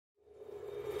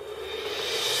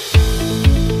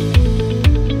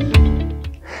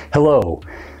Hello,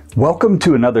 welcome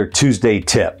to another Tuesday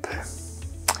Tip.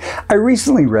 I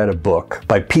recently read a book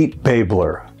by Pete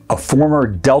Babler, a former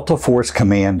Delta Force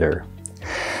commander.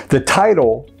 The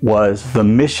title was The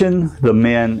Mission, the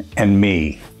Men, and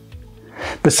Me.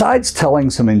 Besides telling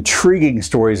some intriguing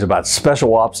stories about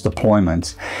special ops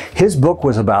deployments, his book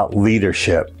was about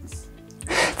leadership.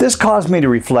 This caused me to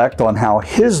reflect on how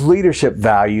his leadership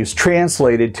values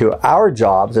translated to our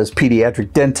jobs as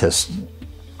pediatric dentists.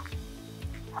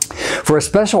 For a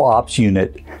special ops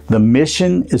unit, the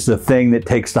mission is the thing that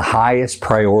takes the highest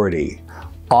priority,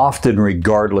 often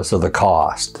regardless of the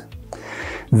cost.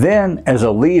 Then, as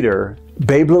a leader,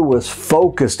 Babler was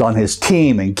focused on his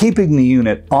team and keeping the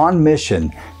unit on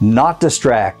mission, not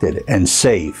distracted, and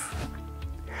safe.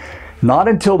 Not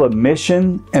until the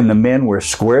mission and the men were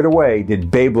squared away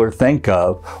did Babler think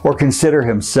of or consider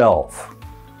himself.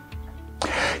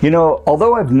 You know,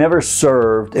 although I've never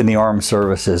served in the armed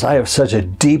services, I have such a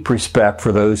deep respect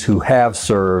for those who have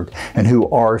served and who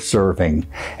are serving,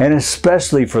 and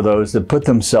especially for those that put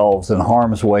themselves in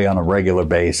harm's way on a regular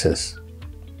basis.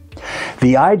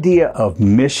 The idea of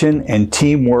mission and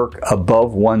teamwork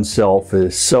above oneself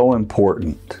is so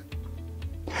important.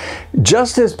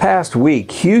 Just this past week,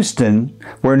 Houston,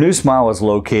 where New Smile is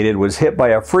located, was hit by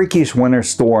a freakish winter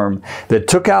storm that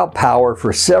took out power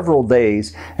for several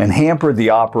days and hampered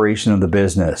the operation of the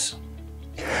business.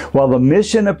 While the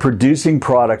mission of producing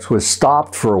products was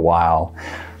stopped for a while,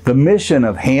 the mission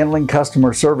of handling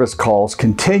customer service calls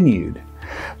continued.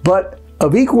 But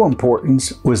of equal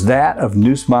importance was that of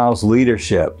New Smile's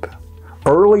leadership.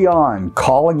 Early on,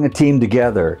 calling the team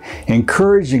together,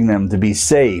 encouraging them to be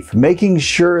safe, making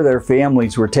sure their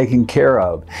families were taken care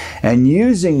of, and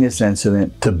using this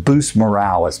incident to boost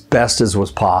morale as best as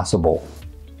was possible.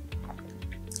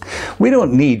 We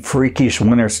don't need freakish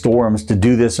winter storms to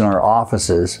do this in our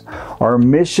offices. Our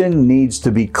mission needs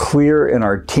to be clear in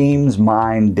our team's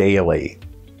mind daily.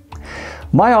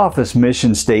 My office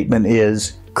mission statement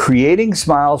is, creating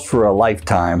smiles for a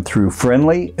lifetime through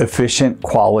friendly, efficient,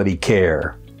 quality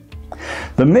care.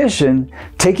 The mission,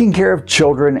 taking care of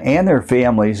children and their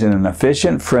families in an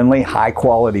efficient, friendly,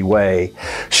 high-quality way,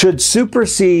 should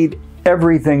supersede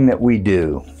everything that we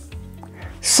do.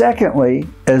 Secondly,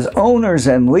 as owners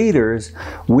and leaders,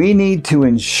 we need to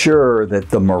ensure that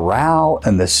the morale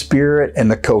and the spirit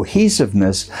and the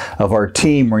cohesiveness of our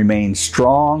team remain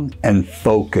strong and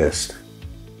focused.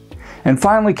 And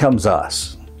finally comes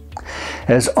us.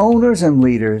 As owners and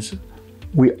leaders,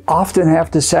 we often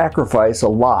have to sacrifice a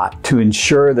lot to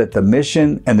ensure that the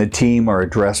mission and the team are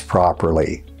addressed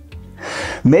properly.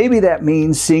 Maybe that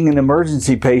means seeing an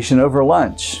emergency patient over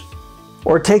lunch,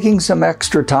 or taking some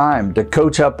extra time to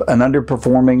coach up an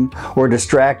underperforming or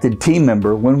distracted team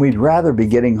member when we'd rather be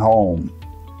getting home.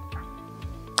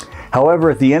 However,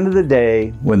 at the end of the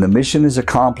day, when the mission is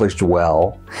accomplished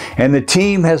well and the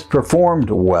team has performed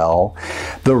well,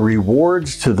 the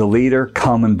rewards to the leader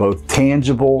come in both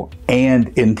tangible and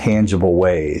intangible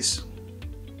ways.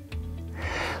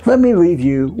 Let me leave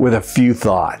you with a few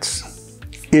thoughts.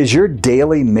 Is your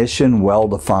daily mission well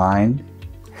defined?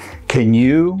 Can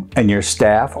you and your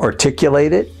staff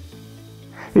articulate it?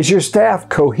 Is your staff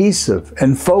cohesive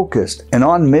and focused and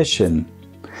on mission?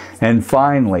 And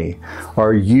finally,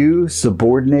 are you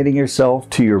subordinating yourself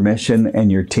to your mission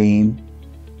and your team?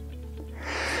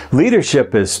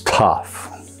 Leadership is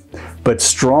tough, but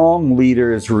strong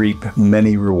leaders reap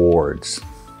many rewards.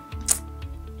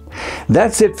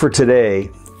 That's it for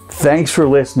today. Thanks for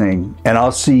listening, and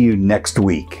I'll see you next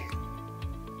week.